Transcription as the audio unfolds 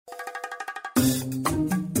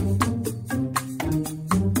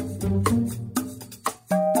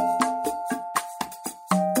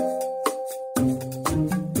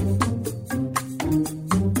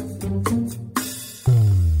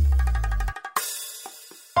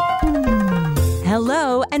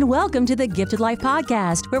Hello, and welcome to the Gifted Life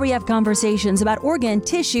Podcast, where we have conversations about organ,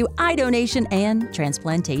 tissue, eye donation, and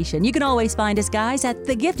transplantation. You can always find us, guys, at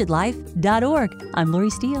thegiftedlife.org. I'm Lori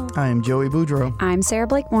Steele. I am Joey Boudreau. I'm Sarah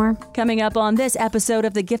Blakemore. Coming up on this episode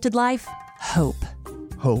of The Gifted Life, hope.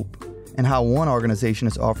 Hope, and how one organization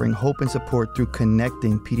is offering hope and support through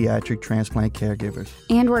connecting pediatric transplant caregivers.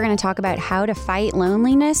 And we're going to talk about how to fight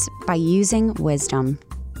loneliness by using wisdom.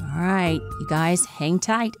 All right, you guys, hang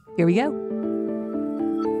tight. Here we go.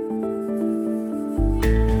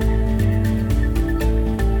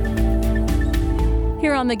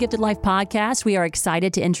 Here on the Gifted Life Podcast, we are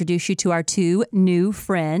excited to introduce you to our two new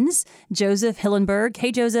friends, Joseph Hillenberg.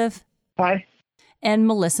 Hey, Joseph. Hi. And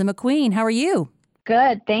Melissa McQueen. How are you?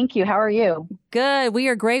 Good. Thank you. How are you? Good. We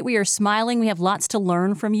are great. We are smiling. We have lots to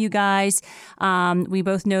learn from you guys. We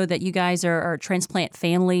both know that you guys are transplant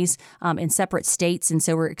families in separate states, and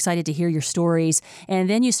so we're excited to hear your stories. And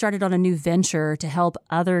then you started on a new venture to help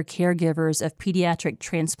other caregivers of pediatric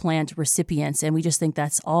transplant recipients, and we just think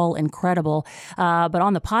that's all incredible. But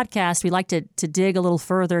on the podcast, we like to dig a little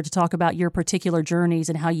further to talk about your particular journeys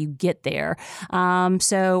and how you get there.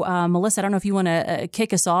 So, Melissa, I don't know if you want to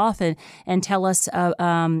kick us off and tell us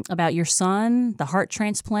about your son, the heart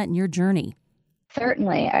transplant, and your journey.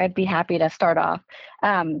 Certainly. I'd be happy to start off.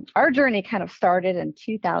 Our journey kind of started in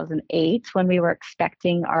 2008 when we were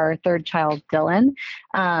expecting our third child, Dylan.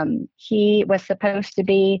 He was supposed to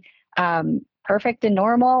be perfect and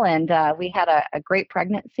normal, and we had a great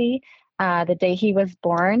pregnancy. The day he was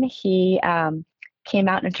born, he came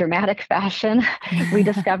out in a dramatic fashion. We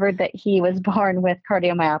discovered that he was born with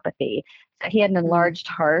cardiomyopathy. So he had an enlarged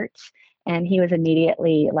heart, and he was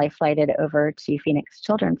immediately life-flighted over to Phoenix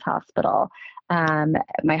Children's Hospital.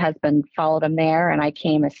 My husband followed him there, and I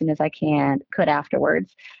came as soon as I could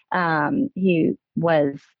afterwards. He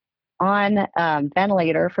was on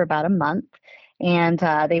ventilator for about a month, and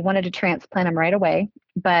they wanted to transplant him right away,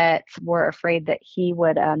 but were afraid that he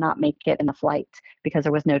would not make it in the flight because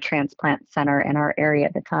there was no transplant center in our area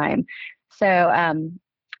at the time. So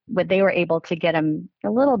they were able to get him a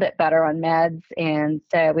little bit better on meds. And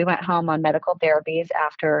so we went home on medical therapies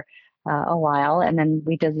after a while. And then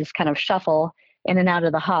we did this kind of shuffle in and out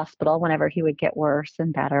of the hospital whenever he would get worse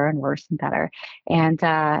and better and worse and better. And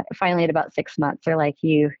finally, at about 6 months, they're like,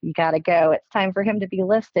 you got to go. It's time for him to be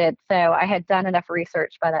listed. So I had done enough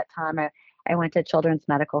research by that time. I went to Children's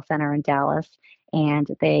Medical Center in Dallas, and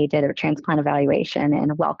they did a transplant evaluation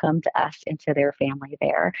and welcomed us into their family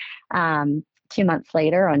there. 2 months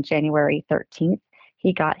later, on January 13th,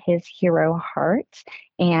 he got his hero heart,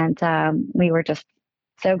 and we were just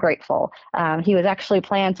so grateful. He was actually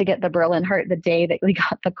planned to get the Berlin heart the day that we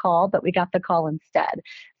got the call, but we got the call instead.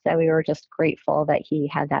 So we were just grateful that he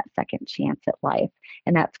had that second chance at life,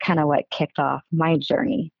 and that's kind of what kicked off my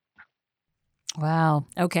journey. Wow.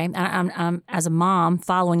 Okay. I'm as a mom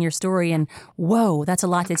following your story, and whoa, that's a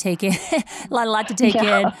lot to take in. a lot to take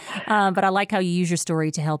in. But I like how you use your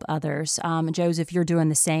story to help others. Joseph, you're doing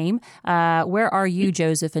the same. Where are you,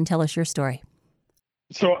 Joseph? And tell us your story.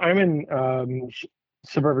 So I'm in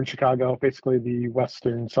suburban Chicago, basically the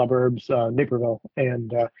western suburbs, Naperville,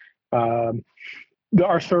 and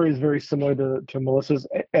our story is very similar to Melissa's.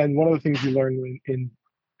 And one of the things you learn in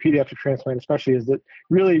pediatric transplant especially is that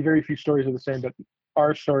really very few stories are the same, but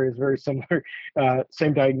our story is very similar.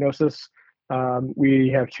 Same diagnosis. We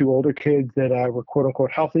have two older kids that were quote unquote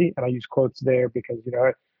healthy, and I use quotes there because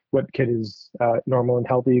what kid is normal and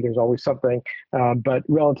healthy? There's always something. But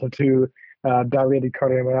relative to dilated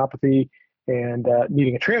cardiomyopathy and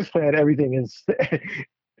needing a transplant, everything is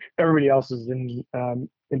everybody else is in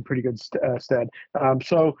pretty good stead. Ben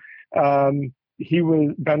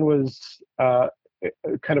was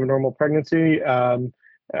kind of a normal pregnancy, and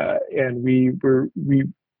we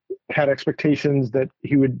had expectations that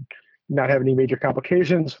he would not have any major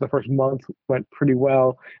complications. For the first month went pretty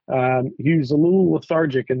well. He was a little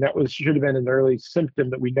lethargic, and that should have been an early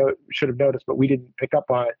symptom that we should have noticed, but we didn't pick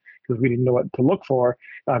up on it because we didn't know what to look for.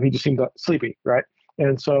 He just seemed sleepy, right?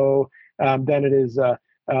 And so then it is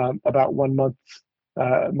about 1 month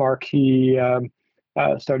mark. He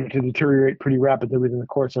started to deteriorate pretty rapidly within the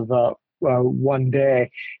course of one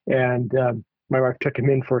day, and my wife took him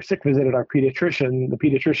in for a sick visit at our pediatrician. The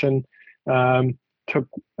pediatrician took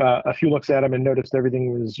a few looks at him and noticed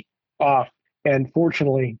everything was off, and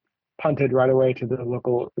fortunately punted right away to the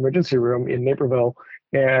local emergency room in Naperville.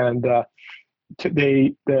 And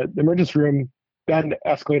the emergency room then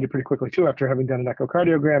escalated pretty quickly too after having done an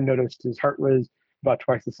echocardiogram, noticed his heart was about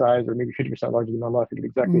twice the size, or maybe 50% larger than normal. I forget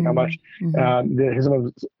exactly how much.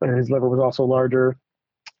 His liver was also larger,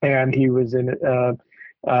 and he was in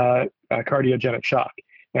cardiogenic shock.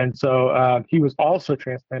 And so he was also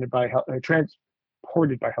transported by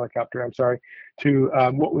helicopter, to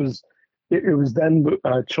what was, it was then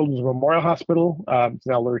Children's Memorial Hospital. It's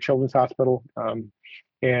now Lurie Children's Hospital.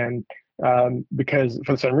 Because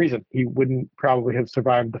for the same reason, he wouldn't probably have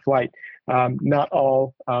survived the flight. Not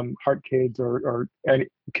all heart kids or any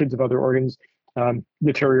kids of other organs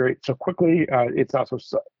deteriorate so quickly. It's not so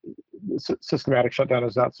systematic shutdown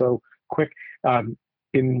is not so quick.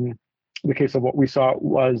 In the case of what we saw,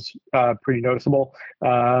 was pretty noticeable.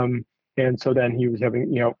 And so then he was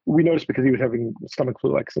having, we noticed because he was having stomach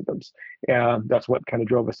flu-like symptoms. And that's what kind of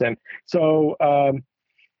drove us in. So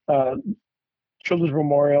Children's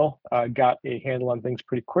Memorial got a handle on things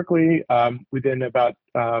pretty quickly. Within a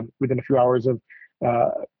few hours of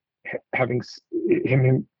having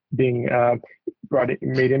him being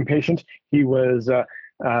made inpatient, he was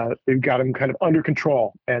it got him kind of under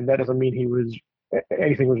control, and that doesn't mean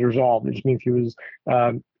anything was resolved. It just means he was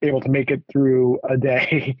able to make it through a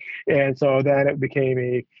day. And so then it became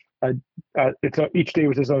each day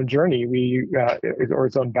was his own journey, or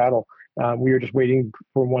its own battle. We were just waiting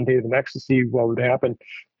from one day to the next to see what would happen.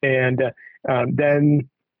 And then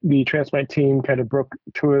the transplant team kind of broke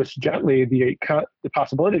to us gently the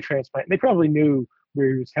possibility of transplant. They probably knew where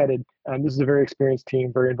he was headed. This is a very experienced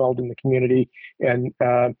team, very involved in the community, and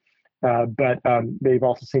but they've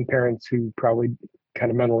also seen parents who probably kind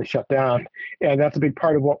of mentally shut down. And that's a big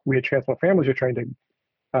part of what we at Transplant Families are trying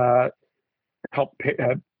to help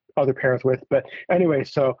other parents with. But anyway,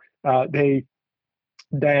 so they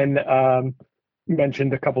then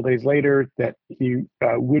mentioned a couple days later that he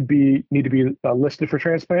would need to be listed for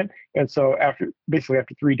transplant. And so after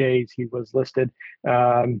 3 days, he was listed.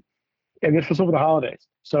 And this was over the holidays.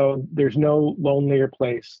 So there's no lonelier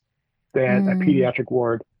place than a pediatric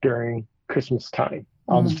ward during Christmas time.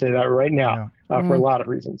 I'll just say that right now for a lot of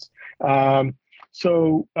reasons.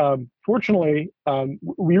 So fortunately,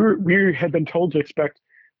 we had been told to expect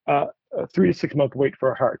a 3 to 6 month wait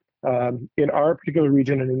for a heart. In our particular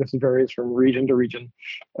region, and this varies from region to region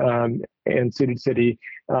and city to city,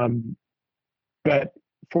 but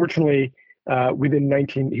fortunately, within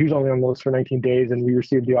 19, he was only on the list for 19 days, and we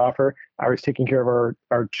received the offer. I was taking care of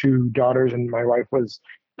our 2 daughters, and my wife was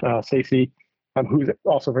Stacey, who's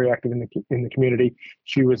also very active in the community.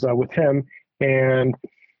 She was with him, and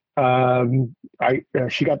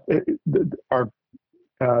she got our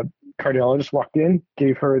cardiologist walked in,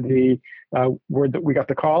 gave her the word that we got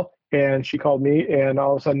the call, and she called me, and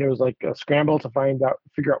all of a sudden it was like a scramble to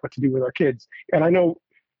figure out what to do with our kids. And I know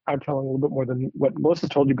I'm telling a little bit more than what Melissa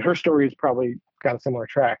told you, but her story has probably got a similar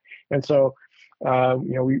track. And so,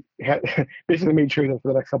 we had basically made sure that for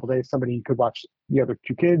the next couple of days, somebody could watch the other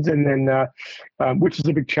 2 kids. And then, which is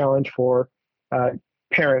a big challenge for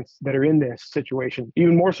parents that are in this situation,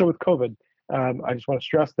 even more so with COVID. I just want to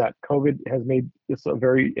stress that COVID has made this a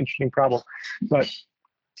very interesting problem. But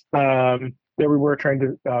there we were trying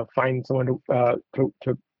to find someone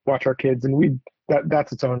to watch our kids, and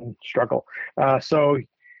that's its own struggle. So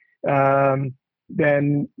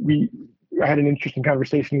then I had an interesting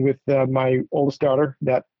conversation with my oldest daughter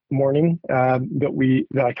that morning.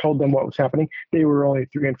 That I told them what was happening. They were only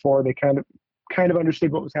 3 and 4. They kind of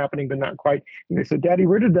understood what was happening, but not quite. And they said, "Daddy,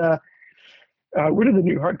 where did the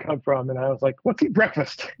new heart come from?" And I was like, "Let's eat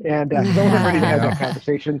breakfast." And I wasn't ready to have that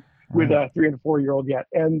conversation with a 3 and 4-year-old yet.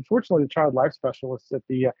 And fortunately, the child life specialists at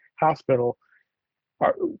the hospital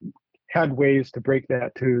had ways to break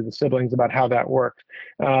that to the siblings about how that worked.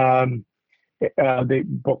 They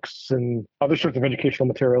books and other sorts of educational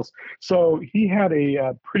materials. So he had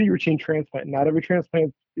a pretty routine transplant. Not every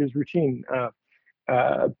transplant is routine.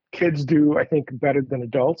 Kids do, I think, better than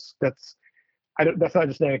adults. That's not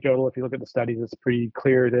just anecdotal. If you look at the studies, it's pretty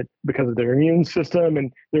clear that because of their immune system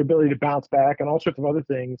and their ability to bounce back and all sorts of other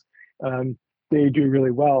things, they do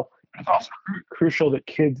really well. It's also crucial that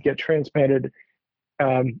kids get transplanted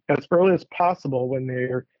as early as possible when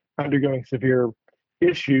they're undergoing severe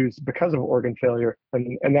issues because of organ failure.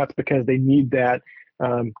 And that's because they need that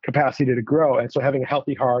capacity to grow. And so having a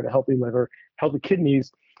healthy heart, a healthy liver, healthy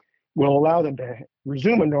kidneys will allow them to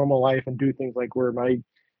resume a normal life and do things like where my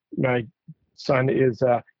son is,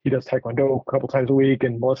 he does Taekwondo a couple times a week,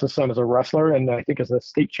 and Melissa's son is a wrestler and I think is a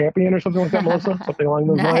state champion or something like that, Melissa, something along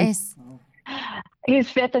those lines.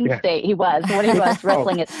 He's 5th in state. He was when he was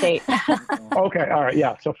wrestling at state. Okay, all right,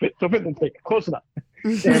 yeah. So 5th in state, close enough.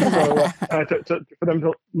 And so for them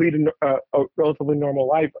to lead a relatively normal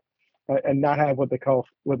life, and not have what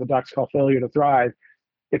the docs call failure to thrive,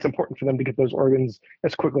 it's important for them to get those organs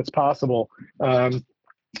as quickly as possible. And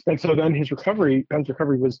so then Ben's recovery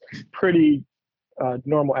was pretty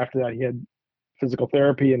normal after that. He had physical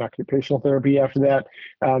therapy and occupational therapy after that,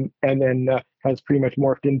 and then has pretty much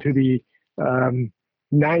morphed into the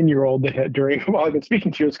 9-year-old that had, while I've been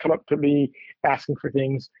speaking to you, has come up to me asking for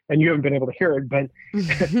things, and you haven't been able to hear it, but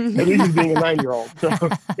at least he's being a 9-year-old. So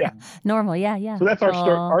yeah, normal, yeah. So that's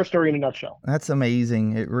our story in a nutshell. That's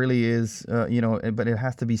amazing. It really is, but it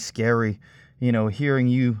has to be scary, hearing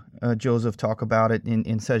you, Joseph, talk about it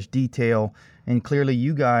in such detail. And clearly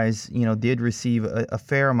you guys, did receive a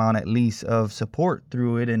fair amount, at least, of support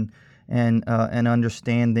through it and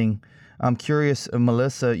understanding. I'm curious,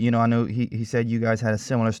 Melissa, I know he said you guys had a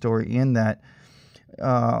similar story in that.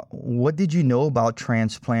 What did you know about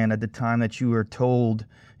transplant at the time that you were told,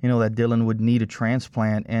 that Dylan would need a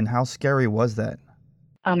transplant, and how scary was that?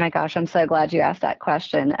 Oh my gosh, I'm so glad you asked that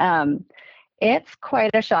question. It's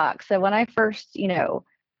quite a shock. So when I first,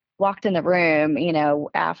 walked in the room,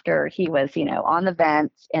 after he was, on the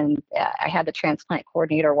vent, and I had the transplant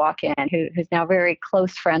coordinator walk in, who's now a very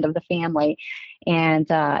close friend of the family, and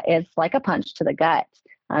it's like a punch to the gut.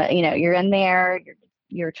 You're in there,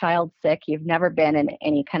 your child's sick, you've never been in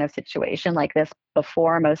any kind of situation like this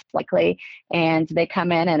before, most likely, and they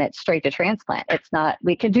come in and it's straight to transplant. It's not,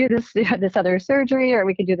 we could do this other surgery, or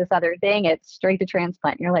we could do this other thing. It's straight to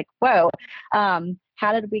transplant. And you're like, whoa,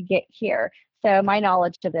 how did we get here? So my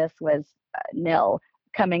knowledge of this was nil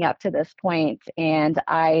coming up to this point, and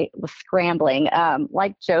I was scrambling.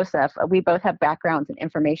 Like Joseph, we both have backgrounds in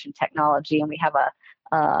information technology, and we have a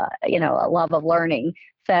love of learning.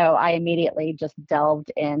 So I immediately just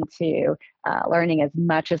delved into learning as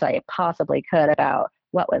much as I possibly could about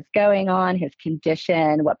what was going on, his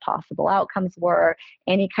condition, what possible outcomes were,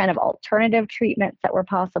 any kind of alternative treatments that were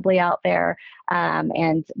possibly out there.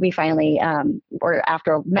 And we finally,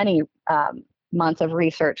 after many months of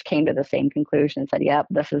research, came to the same conclusion and said, yep,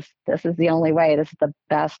 this is the only way. This is the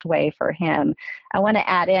best way for him. I want to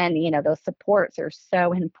add in, those supports are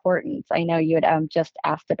so important. I know you had just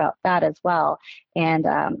asked about that as well. And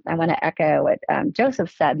I want to echo what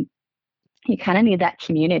Joseph said. You kind of need that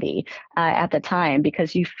community at the time,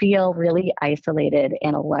 because you feel really isolated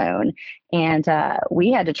and alone. And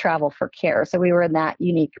we had to travel for care. So we were in that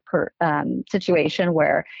unique situation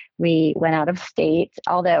where we went out of state,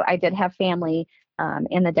 although I did have family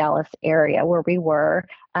in the Dallas area where we were.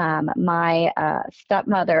 My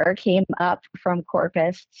stepmother came up from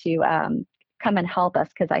Corpus to come and help us,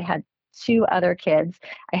 because I had 2 other kids.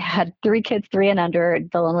 I had 3 kids, 3 and under.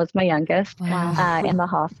 Dylan was my youngest. Wow. In the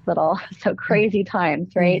hospital. So crazy times,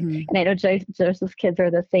 right? Mm-hmm. And I know Joseph's kids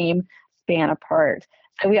are the same span apart.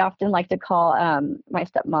 So we often like to call my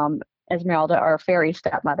stepmom, Esmeralda, our fairy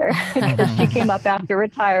stepmother, because she came up after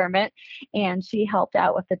retirement, and she helped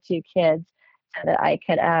out with the 2 kids so that I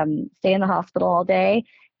could stay in the hospital all day,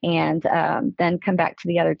 and then come back to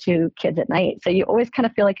the other 2 kids at night. So you always kind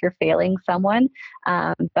of feel like you're failing someone.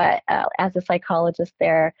 But as a psychologist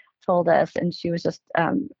there told us, and she was just,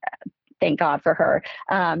 thank God for her,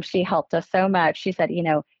 she helped us so much. She said,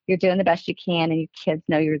 you're doing the best you can, and your kids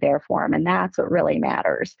know you're there for them. And that's what really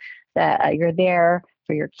matters, that you're there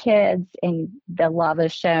for your kids, and the love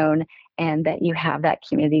is shown, and that you have that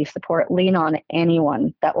community support. Lean on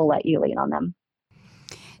anyone that will let you lean on them.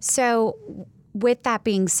 So with that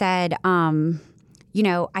being said,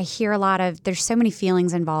 I hear there's so many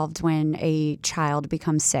feelings involved when a child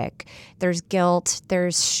becomes sick. There's guilt,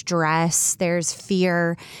 there's stress, there's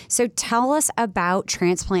fear. So tell us about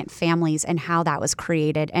Transplant Families and how that was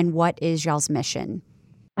created, and what is y'all's mission?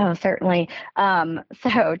 Oh, certainly.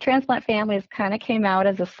 So Transplant Families kind of came out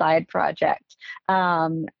as a side project.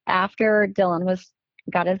 After Dylan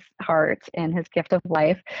got his heart and his gift of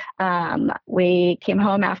life, we came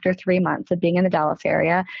home after 3 months of being in the Dallas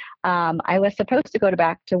area. I was supposed to go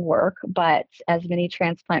back to work, but as many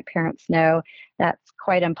transplant parents know, that's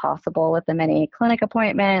quite impossible with the many clinic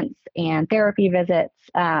appointments and therapy visits.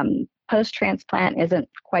 Post-transplant isn't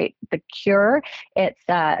quite the cure. It's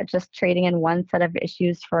just trading in one set of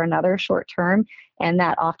issues for another short term, and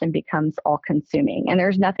that often becomes all-consuming. And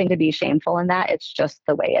there's nothing to be shameful in that. It's just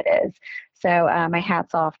the way it is. So my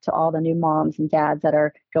hat's off to all the new moms and dads that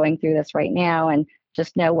are going through this right now, and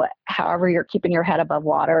just know however you're keeping your head above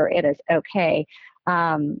water, it is okay.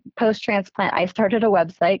 Post-transplant, I started a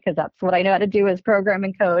website, because that's what I know how to do, is program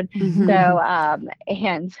and code. Mm-hmm. So,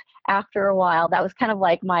 and after a while, that was kind of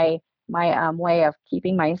like my way of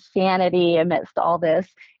keeping my sanity amidst all this,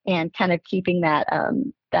 and kind of keeping that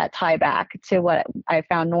that tie back to what I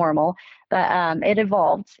found normal. But it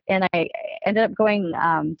evolved, and I ended up going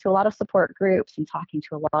to a lot of support groups and talking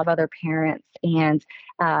to a lot of other parents. And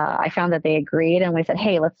I found that they agreed, and we said,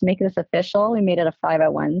 hey, let's make this official. We made it a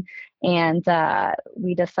 501, and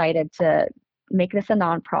we decided to make this a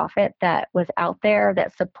nonprofit that was out there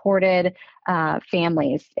that supported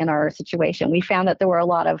families in our situation. We found that there were a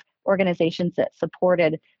lot of organizations that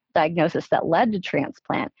supported diagnosis that led to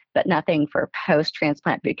transplant, but nothing for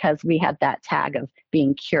post-transplant because we had that tag of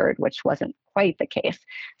being cured, which wasn't quite the case.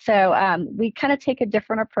 So we kind of take a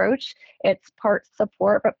different approach. It's part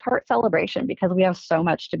support, but part celebration because we have so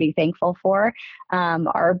much to be thankful for.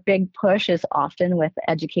 Our big push is often with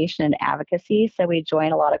education and advocacy. So we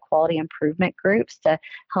join a lot of quality improvement groups to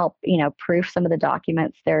help, proof some of the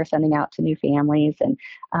documents they're sending out to new families and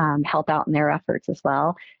help out in their efforts as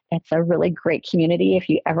well. It's a really great community. If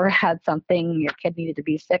you ever had something your kid needed to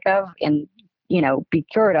be sick of and be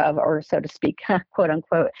cured of, or so to speak, quote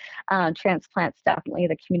unquote, transplant's definitely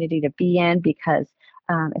the community to be in because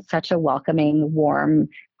it's such a welcoming, warm,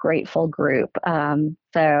 grateful group.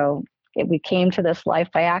 We came to this life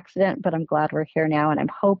by accident, but I'm glad we're here now, and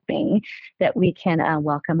I'm hoping that we can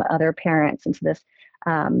welcome other parents into this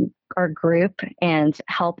our group and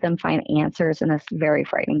help them find answers in this very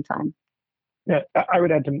frightening time. Yeah, I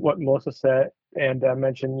would add to what Melissa said and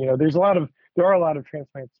mention, there are a lot of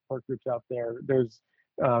transplant support groups out there. There's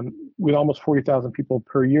with almost 40,000 people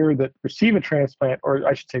per year that receive a transplant, or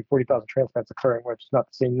I should say 40,000 transplants occurring, which is not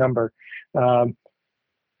the same number. There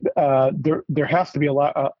has to be a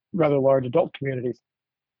lot, rather large adult communities.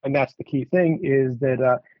 And that's the key thing is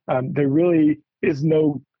that there really is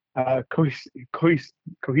no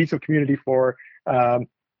cohesive community for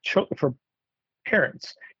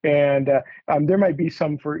parents. And there might be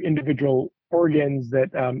some for individual organs that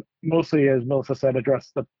mostly, as Melissa said,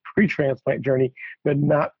 address the pre-transplant journey, but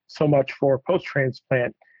not so much for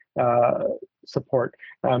post-transplant support.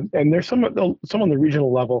 And there's some on the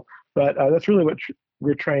regional level, but that's really what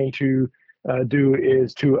we're trying to do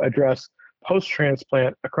is to address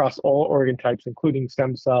post-transplant across all organ types, including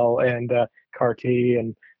stem cell and CAR T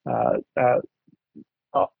and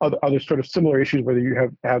other sort of similar issues, whether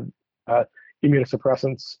you have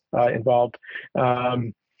immunosuppressants involved.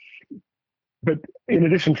 But in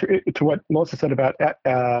addition to what Melissa said about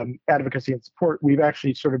advocacy and support, we've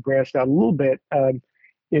actually sort of branched out a little bit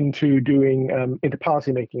into doing into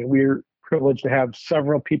policymaking. We're privileged to have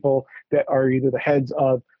several people that are either the heads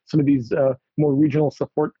of some of these more regional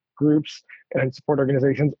support groups and support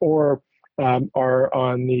organizations, or are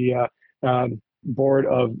on the board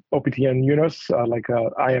of OPTN UNOS, like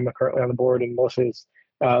I am currently on the board, and Melissa is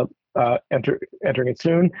entering it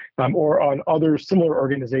soon, or on other similar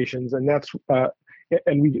organizations. And that's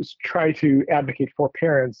and we just try to advocate for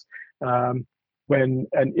parents when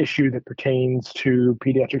an issue that pertains to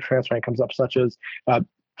pediatric transplant comes up, such as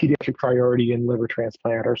pediatric priority in liver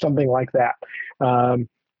transplant or something like that, and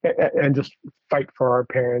just fight for our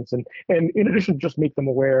parents. And in addition, just make them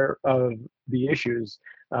aware of the issues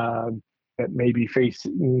that may be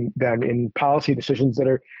facing them in policy decisions that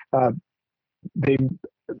are the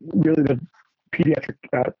pediatric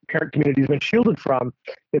parent community has been shielded from,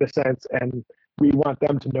 in a sense, and we want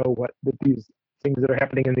them to know that these things that are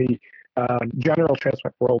happening in the general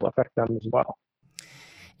transplant world affect them as well.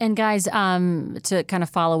 And guys, to kind of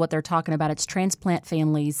follow what they're talking about, it's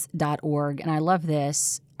transplantfamilies.org. And I love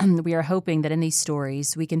this. We are hoping that in these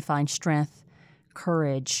stories, we can find strength,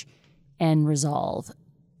 courage, and resolve.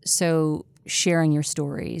 So sharing your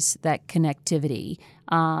stories, that connectivity,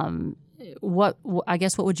 what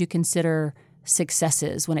would you consider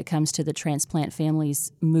successes when it comes to the Transplant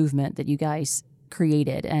Families movement that you guys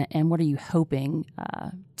created, and what are you hoping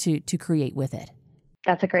to create with it?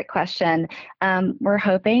 That's a great question. We're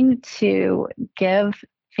hoping to give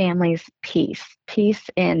families peace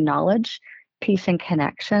in knowledge, peace in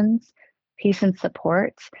connections, peace and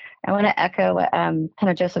support. I want to echo what kind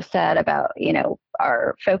of Joseph said about,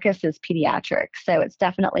 our focus is pediatric. So it's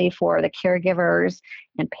definitely for the caregivers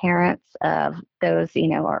and parents of those,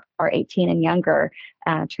 are 18 and younger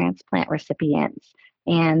transplant recipients.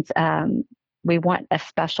 And we want a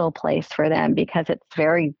special place for them because it's a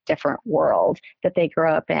very different world that they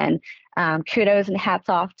grow up in. Kudos and hats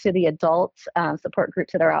off to the adult support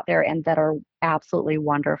groups that are out there and that are absolutely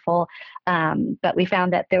wonderful. But we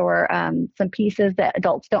found that there were some pieces that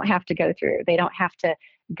adults don't have to go through. They don't have to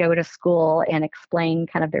go to school and explain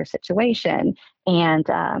kind of their situation and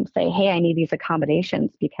say, hey, I need these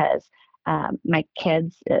accommodations because my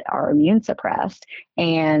kids are immune suppressed,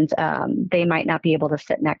 and they might not be able to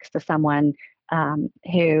sit next to someone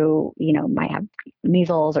who, might have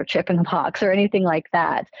measles or chickenpox or anything like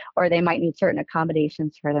that, or they might need certain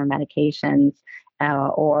accommodations for their medications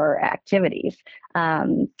or activities.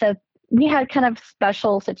 So we had kind of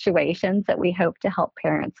special situations that we hope to help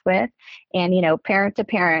parents with. And, parent to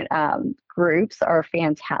parent groups are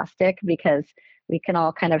fantastic because we can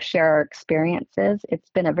all kind of share our experiences. It's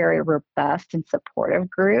been a very robust and supportive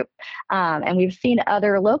group. And we've seen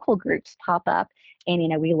other local groups pop up,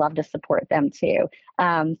 and, we love to support them too.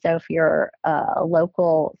 So if you're a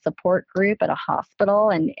local support group at a hospital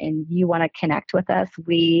and you want to connect with us,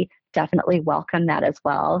 we definitely welcome that as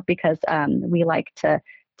well, because we like to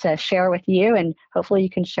share with you, and hopefully you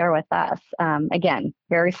can share with us. Again,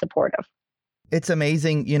 very supportive. It's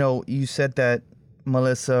amazing. You said that,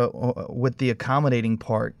 Melissa, with the accommodating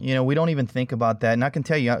part. We don't even think about that. And I can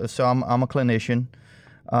tell you, so I'm a clinician,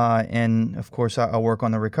 and of course I work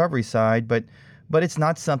on the recovery side, but it's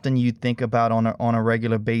not something you think about on a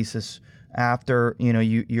regular basis after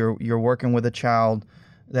you're working with a child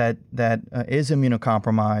that is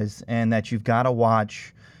immunocompromised, and that you've got to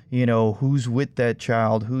watch who's with that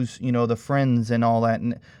child, who's, the friends and all that.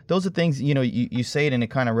 And those are things, you say it and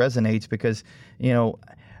it kind of resonates, because,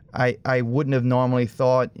 I wouldn't have normally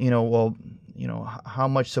thought, how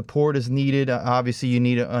much support is needed. Obviously, you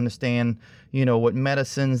need to understand, what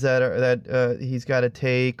medicines that he's got to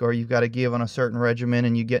take, or you've got to give on a certain regimen,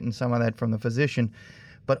 and you're getting some of that from the physician.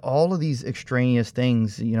 But all of these extraneous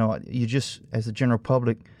things, you just, as a general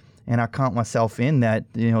public, and I count myself in that,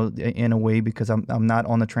 in a way, because I'm not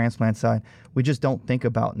on the transplant side, we just don't think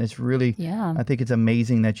about. And it's really, I think it's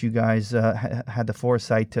amazing that you guys had the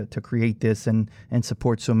foresight to create this and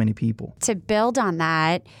support so many people. To build on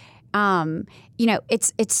that,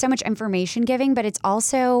 it's so much information giving, but it's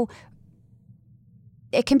also,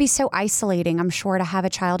 it can be so isolating, I'm sure, to have a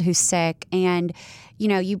child who's sick, and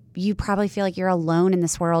you probably feel like you're alone in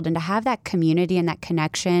this world, and to have that community and that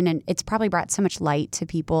connection, and it's probably brought so much light to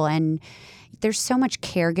people. And there's so much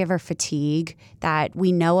caregiver fatigue that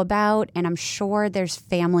we know about, and I'm sure there's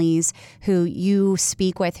families who you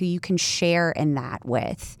speak with who you can share in that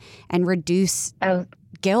with and reduce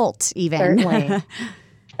guilt even. Certainly.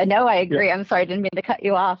 No, I agree. Yeah. I'm sorry, I didn't mean to cut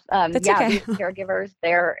you off. That's okay. These caregivers,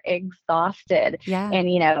 they're exhausted. Yeah. And,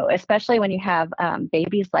 especially when you have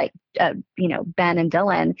babies like, Ben and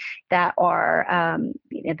Dylan that are,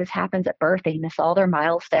 this happens at birth. They miss all their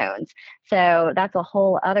milestones. So that's a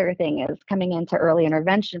whole other thing, is coming into early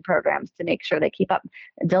intervention programs to make sure they keep up.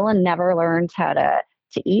 Dylan never learned how to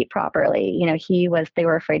eat properly. They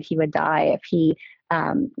were afraid he would die if he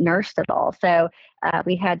nursed at all. So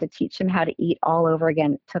we had to teach him how to eat all over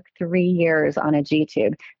again. It took 3 years on a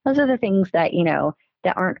G-tube. Those are the things that,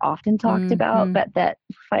 that aren't often talked about, but that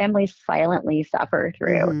families silently suffer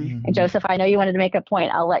through. Mm-hmm. And Joseph, I know you wanted to make a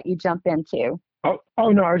point. I'll let you jump in too.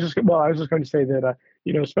 Oh no, I was just going to say that,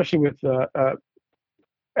 especially with,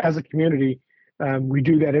 as a community, we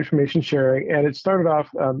do that information sharing, and it started off,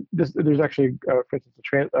 there's actually, for instance,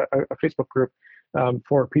 a Facebook group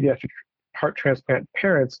for pediatric heart transplant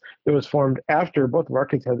parents that was formed after both of our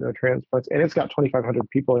kids had their transplants, and it's got 2,500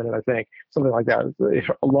 people in it, I think, something like that. It's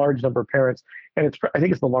a large number of parents, and I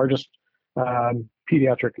think it's the largest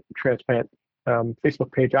pediatric transplant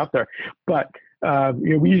Facebook page out there. But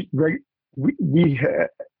we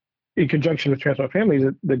in conjunction with Transplant Families,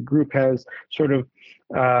 the group has sort of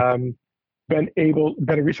been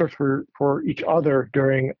a resource for each other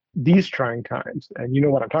during these trying times. And you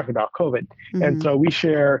know what I'm talking about, COVID. Mm-hmm. And so we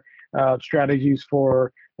share strategies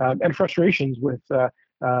for and frustrations with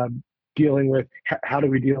dealing with how do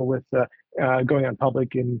we deal with going on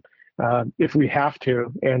public, and if we have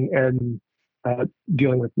to, and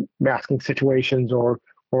dealing with masking situations or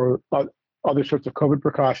other sorts of COVID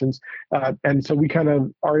precautions. And so we kind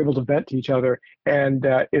of are able to vent to each other, and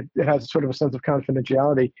it has sort of a sense of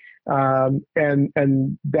confidentiality.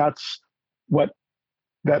 And that's what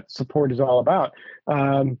that support is all about.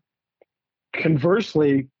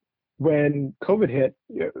 Conversely, when COVID hit,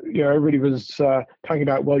 everybody was talking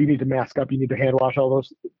about, well, you need to mask up, you need to hand wash, all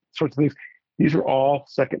those sorts of things. These are all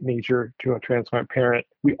second nature to a transplant parent.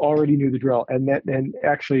 We already knew the drill. And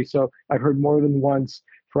actually, so I've heard more than once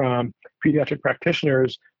from pediatric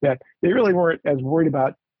practitioners that they really weren't as worried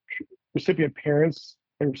about recipient parents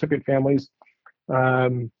and recipient families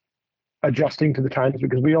adjusting to the times,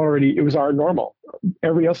 because it was our normal.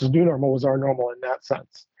 Everybody else's new normal was our normal in that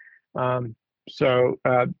sense.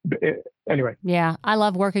 Anyway. Yeah, I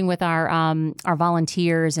love working with our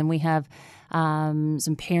volunteers, and we have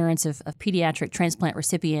some parents of pediatric transplant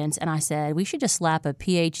recipients, and I said, we should just slap a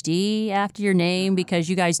PhD after your name because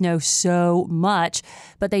you guys know so much.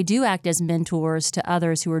 But they do act as mentors to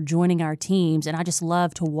others who are joining our teams, and I just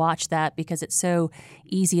love to watch that because it's so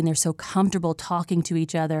easy and they're so comfortable talking to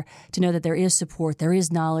each other to know that there is support, there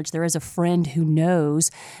is knowledge, there is a friend who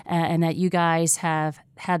knows, and that you guys have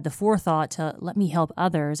had the forethought to let me help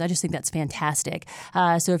others. I just think that's fantastic.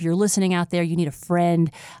 So if you're listening out there, you need a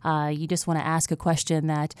friend, you just want to ask a question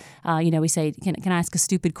that, we say, can I ask a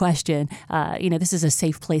stupid question? This is a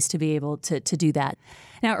safe place to be able to do that.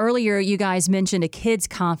 Now, earlier, you guys mentioned a kids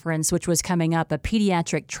conference, which was coming up, a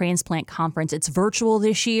pediatric transplant conference. It's virtual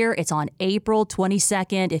this year. It's on April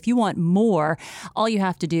 22nd. If you want more, all you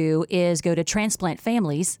have to do is go to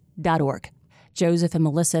transplantfamilies.org. Joseph and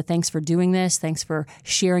Melissa, thanks for doing this. Thanks for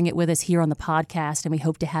sharing it with us here on the podcast, and we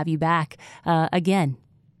hope to have you back again.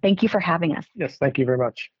 Thank you for having us. Yes, thank you very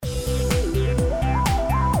much.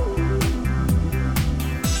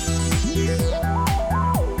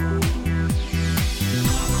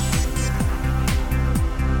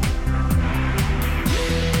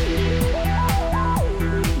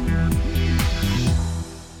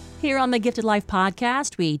 Here on the Gifted Life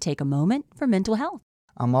podcast, we take a moment for mental health.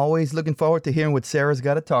 I'm always looking forward to hearing what Sarah's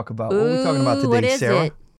got to talk about. What are we talking about today, Sarah?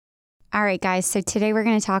 It? All right, guys. So today we're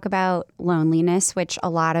going to talk about loneliness, which a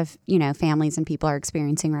lot of, families and people are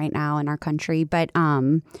experiencing right now in our country, but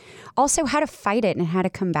also how to fight it and how to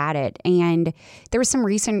combat it. And there was some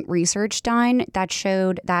recent research done that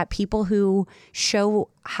showed that people who show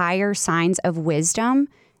higher signs of wisdom,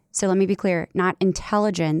 so let me be clear, not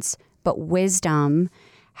intelligence, but wisdom,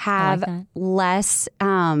 have less,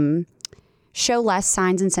 show less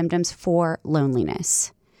signs and symptoms for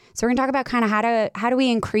loneliness. So we're going to talk about kind of how do we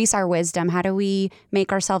increase our wisdom? How do we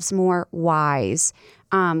make ourselves more wise?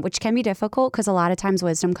 Which can be difficult because a lot of times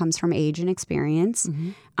wisdom comes from age and experience.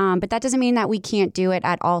 Mm-hmm. But that doesn't mean that we can't do it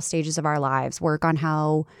at all stages of our lives. Work on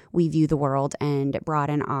how we view the world and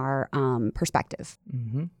broaden our perspective.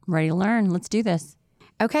 Mm-hmm. Ready to learn. Let's do this.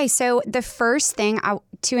 Okay, so the first thing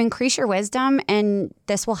to increase your wisdom, and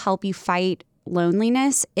this will help you fight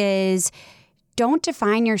loneliness, is don't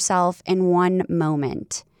define yourself in one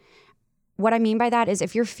moment. What I mean by that is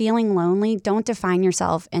if you're feeling lonely, don't define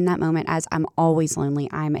yourself in that moment as I'm always lonely.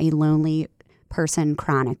 I'm a lonely person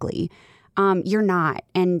chronically. You're not.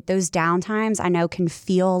 And those downtimes I know can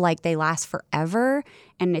feel like they last forever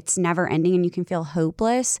and it's never ending and you can feel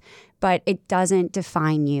hopeless, but it doesn't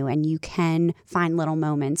define you. And you can find little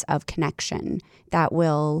moments of connection that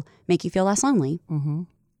will make you feel less lonely. Mm-hmm.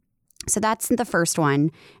 So that's the first one.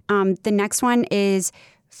 The next one is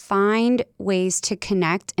find ways to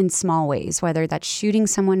connect in small ways, whether that's shooting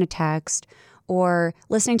someone a text or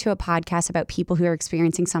listening to a podcast about people who are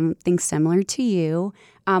experiencing something similar to you.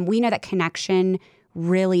 We know that connection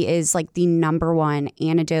really is like the number one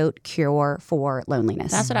antidote cure for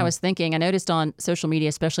loneliness. That's what I was thinking. I noticed on social media,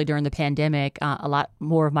 especially during the pandemic, a lot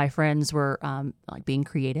more of my friends were like being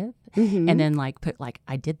creative. Mm-hmm. And then put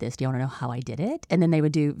I did this. Do you want to know how I did it? And then they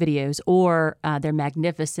would do videos or their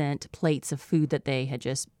magnificent plates of food that they had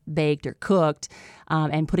just baked or cooked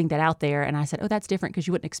and putting that out there. And I said, oh, that's different because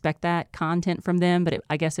you wouldn't expect that content from them. But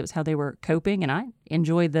I guess it was how they were coping. And I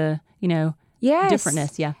enjoyed the, Yes.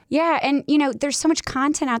 differentness. Yeah. Yeah. And, there's so much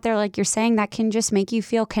content out there, like you're saying, that can just make you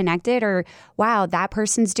feel connected or, wow, that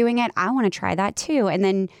person's doing it. I want to try that too. And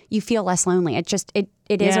then you feel less lonely. It is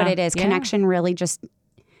what it is. Yeah. Connection really just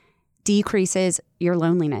decreases your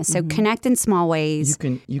loneliness. So connect in small ways.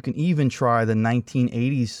 You can even try the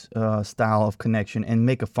 1980s style of connection and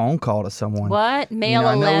make a phone call to someone. What? Mail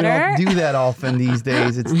a letter? I know we don't do that often these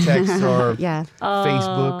days. It's text or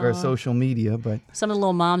Facebook or social media. But some of the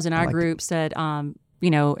little moms in our group said,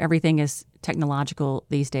 everything is technological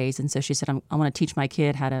these days. And so she said, I want to teach my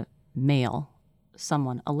kid how to mail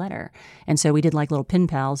someone a letter. And so we did little pen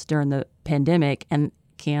pals during the pandemic. And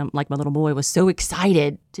Cam, my little boy, was so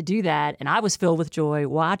excited to do that, and I was filled with joy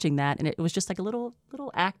watching that. And it was just a little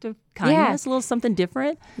act of kindness, a little something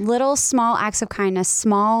different. Little small acts of kindness,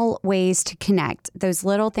 small ways to connect. Those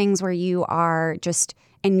little things where you are just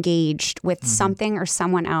engaged with something or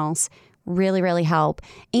someone else really, really help.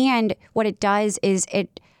 And what it does is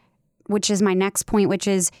which is my next point, which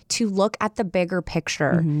is to look at the bigger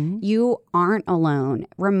picture. Mm-hmm. You aren't alone.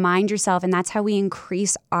 Remind yourself, and that's how we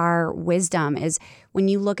increase our wisdom, is when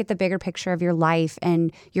you look at the bigger picture of your life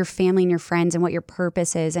and your family and your friends and what your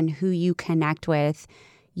purpose is and who you connect with,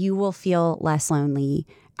 you will feel less lonely.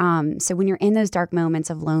 So when you're in those dark moments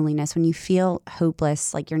of loneliness, when you feel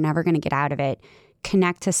hopeless, like you're never going to get out of it,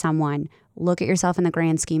 connect to someone. Look at yourself in the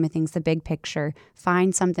grand scheme of things, the big picture.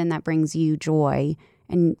 Find something that brings you joy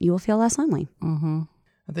and you will feel less lonely. Mm-hmm.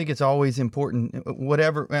 I think it's always important,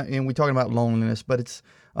 whatever, and we're talking about loneliness, but it's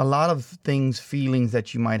a lot of things, feelings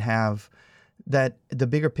that you might have, that the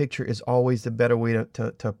bigger picture is always the better way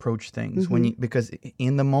to approach things. Because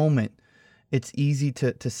in the moment, it's easy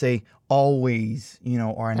to say always,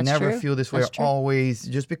 or I never feel this way, or always,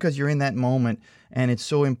 just because you're in that moment. And it's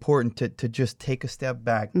so important to just take a step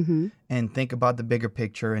back and think about the bigger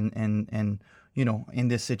picture and in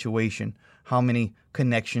this situation, how many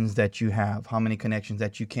connections that you have, how many connections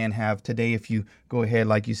that you can have today if you go ahead,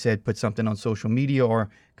 like you said, put something on social media or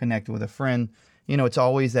connect with a friend. It's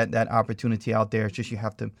always that opportunity out there. It's just you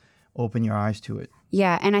have to open your eyes to it.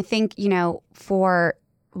 Yeah, and I think, for,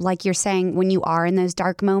 like you're saying, when you are in those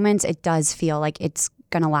dark moments, it does feel like it's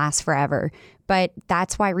going to last forever. But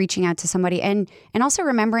that's why reaching out to somebody and also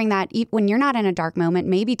remembering that when you're not in a dark moment,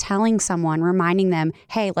 maybe telling someone, reminding them,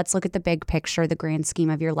 hey, let's look at the big picture, the grand scheme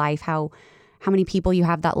of your life, how many people you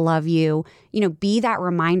have that love you, be that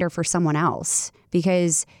reminder for someone else,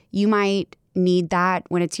 because you might need that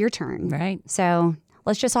when it's your turn. Right. So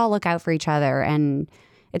let's just all look out for each other. And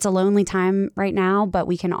it's a lonely time right now, but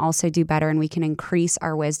we can also do better, and we can increase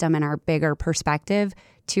our wisdom and our bigger perspective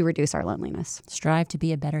to reduce our loneliness. Strive to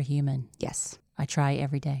be a better human. Yes. I try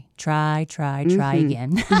every day. Try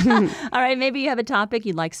again. All right, maybe you have a topic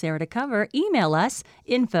you'd like Sarah to cover. Email us,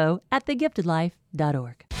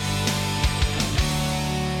 info@thegiftedlife.org.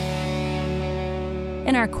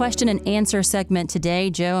 In our question and answer segment today,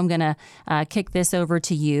 Joe, I'm going to kick this over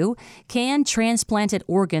to you. Can transplanted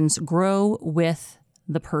organs grow with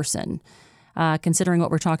the person? Considering what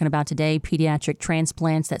we're talking about today, pediatric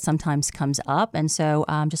transplants, that sometimes comes up. And so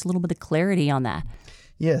just a little bit of clarity on that.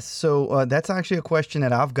 Yes. So that's actually a question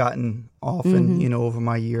that I've gotten often, over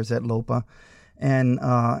my years at LOPA. And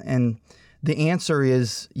the answer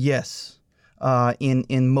is yes,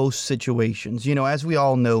 in most situations. As we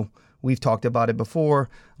all know, we've talked about it before,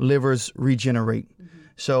 livers regenerate.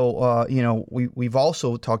 So, we've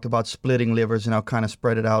also talked about splitting livers, and I'll kind of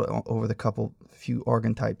spread it out over the few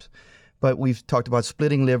organ types. But we've talked about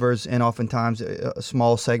splitting livers, and oftentimes a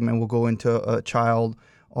small segment will go into a child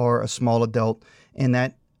or a small adult, and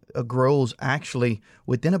that grows actually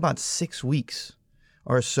within about 6 weeks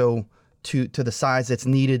or so to the size that's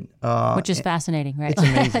needed. Which is fascinating, right? It's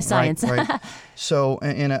amazing. Science. Right. So,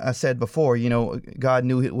 and I said before, God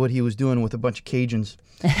knew what he was doing with a bunch of Cajuns,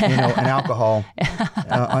 and alcohol,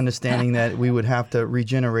 understanding that we would have to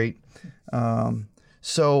regenerate.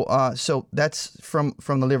 So that's from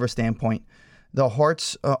the liver standpoint. The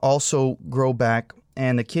hearts also grow back,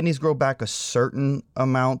 and the kidneys grow back a certain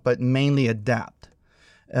amount, but mainly adapt,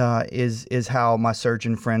 is how my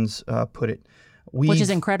surgeon friends put it. Which is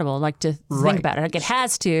incredible, to think about it. It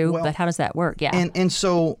has to, but how does that work? Yeah. And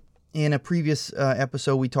so in a previous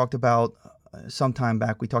episode, we talked about, sometime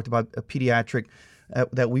back, we talked about a pediatric,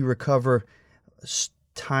 that we recover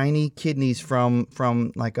tiny kidneys from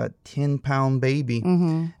like a 10-pound baby,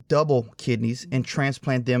 double kidneys, and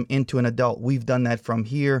transplant them into an adult. We've done that from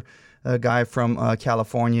here. A guy from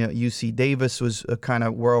California, UC Davis, was kind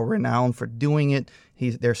of world-renowned for doing it.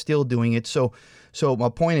 They're still doing it. So my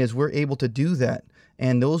point is, we're able to do that.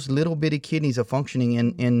 And those little bitty kidneys are functioning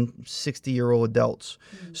in 60-year-old adults.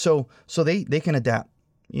 So they can adapt.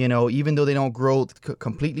 Even though they don't grow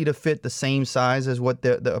completely to fit the same size as what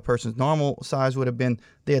a person's normal size would have been,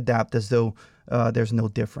 they adapt as though there's no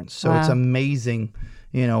difference. So It's amazing,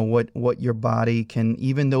 what your body can,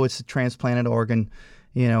 even though it's a transplanted organ,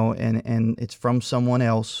 and it's from someone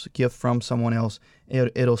else, gift from someone else,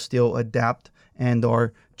 it'll still adapt and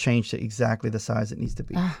or change to exactly the size it needs to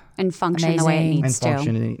be. And function the way it needs to. And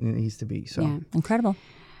function it needs to be. So Incredible.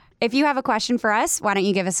 If you have a question for us, why don't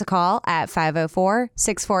you give us a call at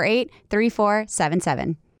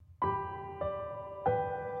 504-648-3477.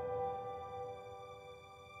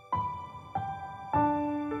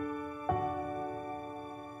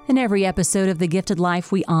 In every episode of The Gifted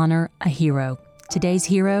Life, we honor a hero. Today's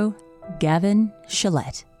hero, Gavin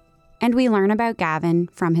Shillette. And we learn about Gavin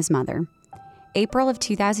from his mother. April of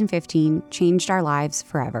 2015 changed our lives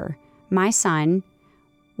forever. My son,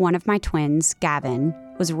 one of my twins, Gavin,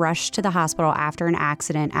 was rushed to the hospital after an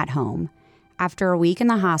accident at home. After a week in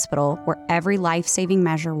the hospital, where every life-saving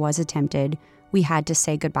measure was attempted, we had to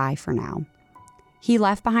say goodbye for now. He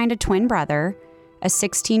left behind a twin brother, a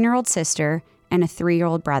 16-year-old sister, and a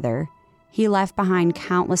 3-year-old brother. He left behind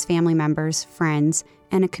countless family members, friends,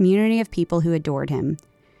 and a community of people who adored him.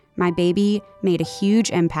 My baby made a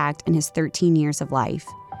huge impact in his 13 years of life.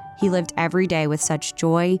 He lived every day with such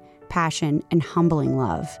joy, passion, and humbling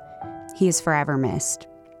love. He is forever missed.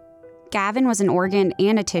 Gavin was an organ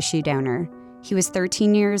and a tissue donor. He was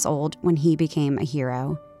 13 years old when he became a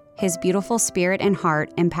hero. His beautiful spirit and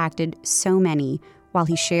heart impacted so many while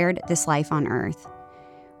he shared this life on earth.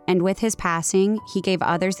 And with his passing, he gave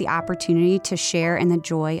others the opportunity to share in the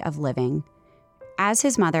joy of living. As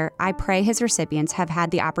his mother, I pray his recipients have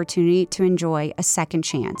had the opportunity to enjoy a second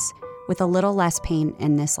chance with a little less pain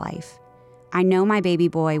in this life. I know my baby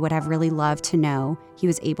boy would have really loved to know he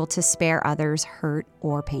was able to spare others hurt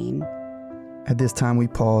or pain. At this time, we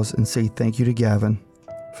pause and say thank you to Gavin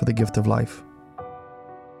for the gift of life.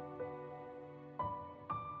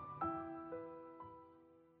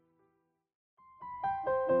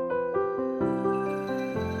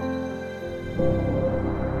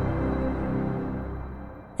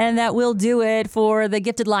 And that will do it for the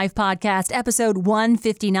Gifted Life Podcast, episode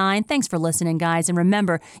 159. Thanks for listening, guys. And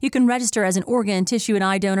remember, you can register as an organ, tissue, and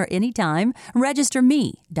eye donor anytime.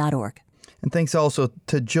 RegisterMe.org. And thanks also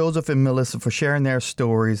to Joseph and Melissa for sharing their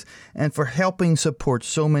stories and for helping support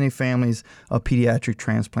so many families of pediatric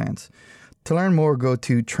transplants. To learn more, go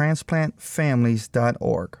to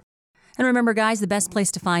transplantfamilies.org. And remember, guys, the best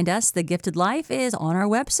place to find us, The Gifted Life, is on our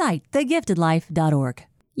website, thegiftedlife.org.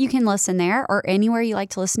 You can listen there or anywhere you like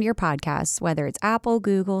to listen to your podcasts, whether it's Apple,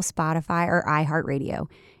 Google, Spotify, or iHeartRadio.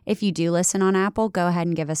 If you do listen on Apple, go ahead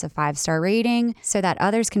and give us a 5-star rating so that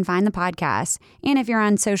others can find the podcast. And if you're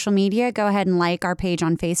on social media, go ahead and like our page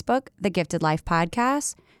on Facebook, The Gifted Life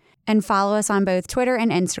Podcast, and follow us on both Twitter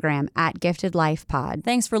and Instagram at Gifted Life Pod.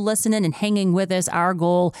 Thanks for listening and hanging with us. Our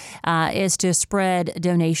goal is to spread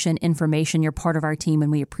donation information. You're part of our team,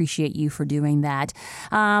 and we appreciate you for doing that.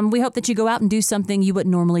 We hope that you go out and do something you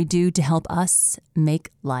wouldn't normally do to help us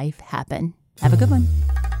make life happen. Have a good one.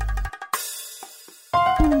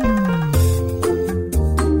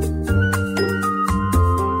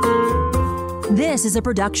 This is a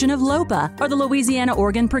production of LOPA, or the Louisiana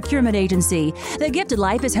Organ Procurement Agency. The Gifted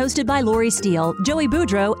Life is hosted by Lori Steele, Joey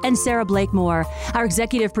Boudreau, and Sarah Blakemore. Our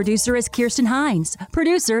executive producer is Kirsten Hines.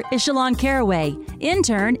 Producer is Shalon Caraway.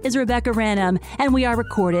 Intern is Rebecca Ranum. And we are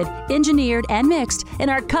recorded, engineered, and mixed in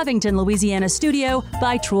our Covington, Louisiana studio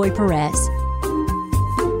by Troy Perez.